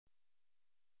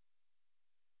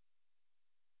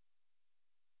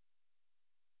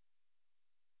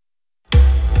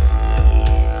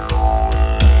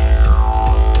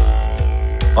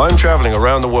I'm traveling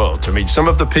around the world to meet some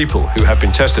of the people who have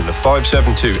been testing the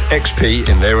 572 XP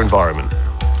in their environment.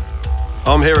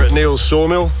 I'm here at Neil's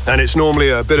sawmill, and it's normally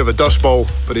a bit of a dust bowl,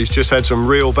 but he's just had some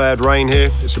real bad rain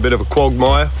here. It's a bit of a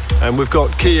quagmire. And we've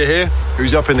got Kia here,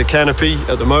 who's up in the canopy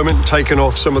at the moment, taking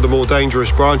off some of the more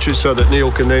dangerous branches so that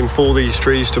Neil can then fall these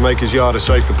trees to make his yard a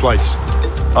safer place.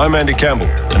 I'm Andy Campbell,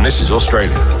 and this is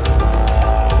Australia.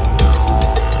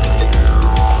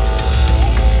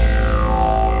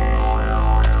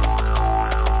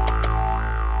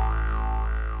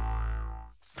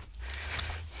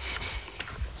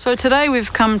 So today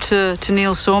we've come to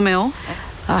Neil's sawmill.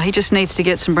 He just needs to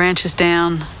get some branches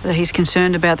down that he's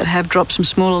concerned about that have dropped some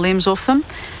smaller limbs off them.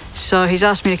 So he's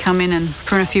asked me to come in and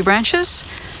prune a few branches.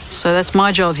 So that's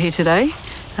my job here today.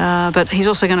 But he's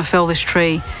also going to fell this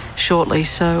tree shortly.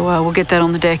 So we'll get that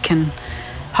on the deck and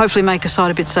hopefully make the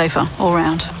site a bit safer all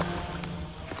round.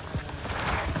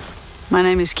 My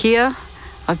name is Kia.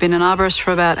 I've been an arborist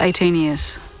for about 18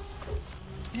 years.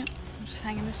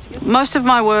 Most of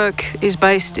my work is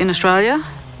based in Australia,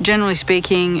 generally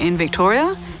speaking in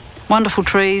Victoria. Wonderful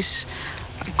trees,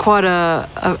 quite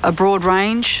a broad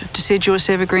range of deciduous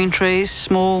evergreen trees,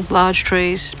 small, large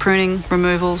trees, pruning,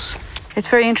 removals. It's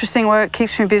very interesting work,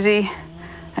 keeps me busy,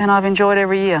 and I've enjoyed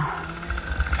every year.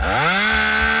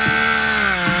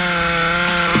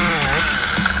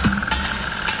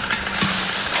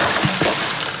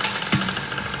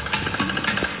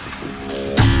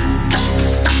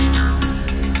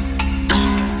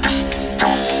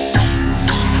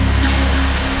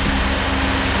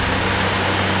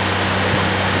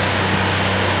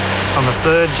 I'm a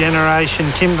third-generation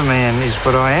timberman is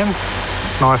what I am.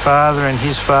 My father and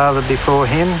his father before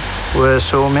him were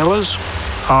sawmillers.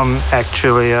 I'm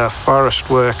actually a forest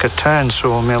worker turned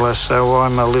sawmiller, so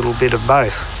I'm a little bit of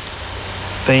both.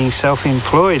 Being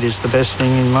self-employed is the best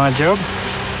thing in my job,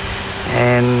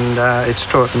 and it's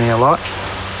taught me a lot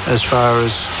as far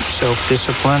as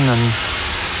self-discipline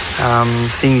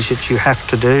and things that you have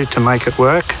to do to make it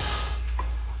work.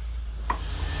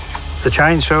 The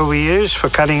chainsaw we use for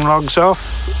cutting logs off,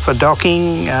 for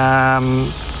docking,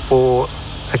 for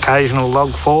occasional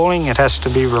log falling, it has to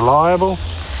be reliable,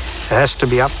 it has to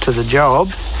be up to the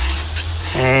job,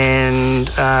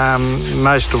 and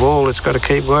most of all, it's got to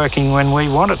keep working when we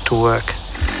want it to work.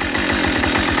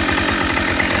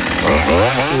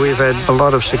 We've had a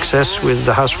lot of success with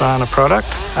the Husqvarna product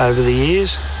over the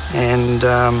years, and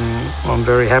I'm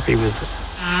very happy with it.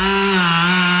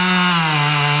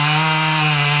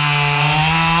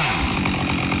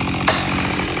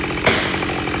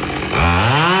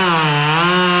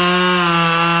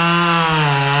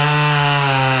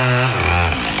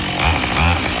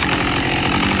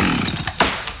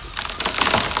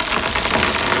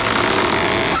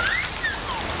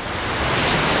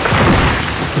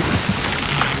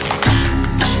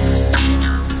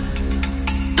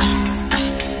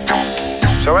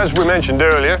 So as we mentioned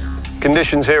earlier,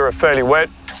 conditions here are fairly wet,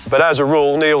 but as a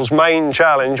rule, Neil's main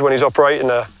challenge when he's operating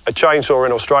a chainsaw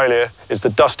in Australia is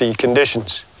the dusty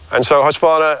conditions. And so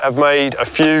Husqvarna have made a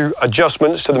few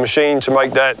adjustments to the machine to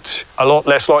make that a lot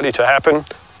less likely to happen.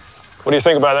 What do you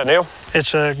think about that, Neil?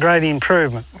 It's a great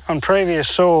improvement. On previous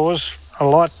saws, a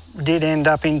lot did end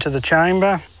up into the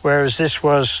chamber, whereas this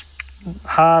was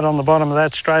hard on the bottom of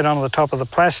that, straight onto the top of the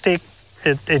plastic.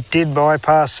 It did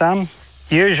bypass some.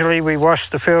 Usually we wash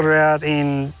the filter out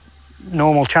in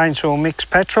normal chainsaw mix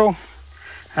petrol,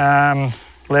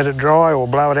 let it dry or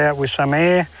blow it out with some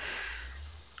air.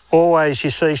 Always you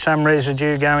see some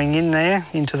residue going in there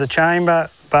into the chamber,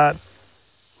 but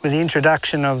with the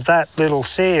introduction of that little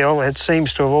seal, it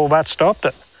seems to have all but stopped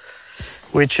it,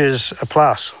 which is a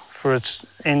plus for its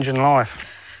engine life.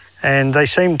 And they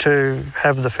seem to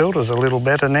have the filters a little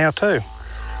better now too.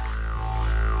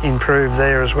 Improved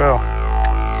there as well.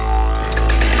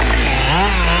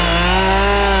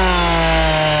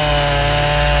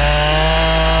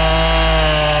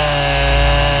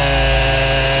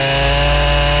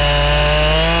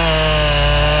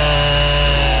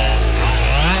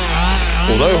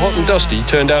 Although hot and dusty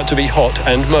turned out to be hot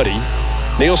and muddy,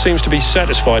 Neil seems to be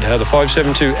satisfied how the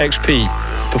 572 XP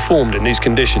performed in these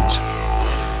conditions.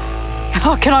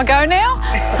 Oh, can I go now?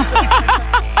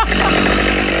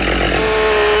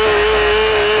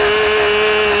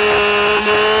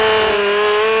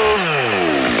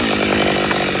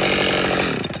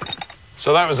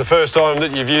 So that was the first time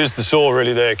that you've used the saw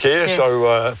really there, Kia. Yes.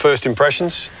 So first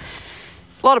impressions?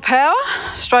 A lot of power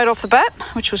straight off the bat,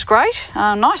 which was great.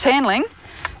 Nice handling.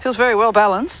 Feels very well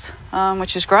balanced,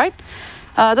 which is great.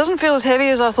 Doesn't feel as heavy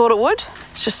as I thought it would.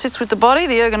 It just sits with the body.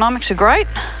 The ergonomics are great.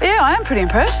 Yeah, I am pretty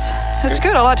impressed. It's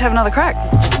good. I'd like to have another crack.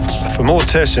 For more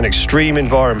tests in extreme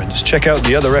environments, check out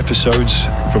the other episodes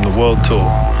from the World Tour.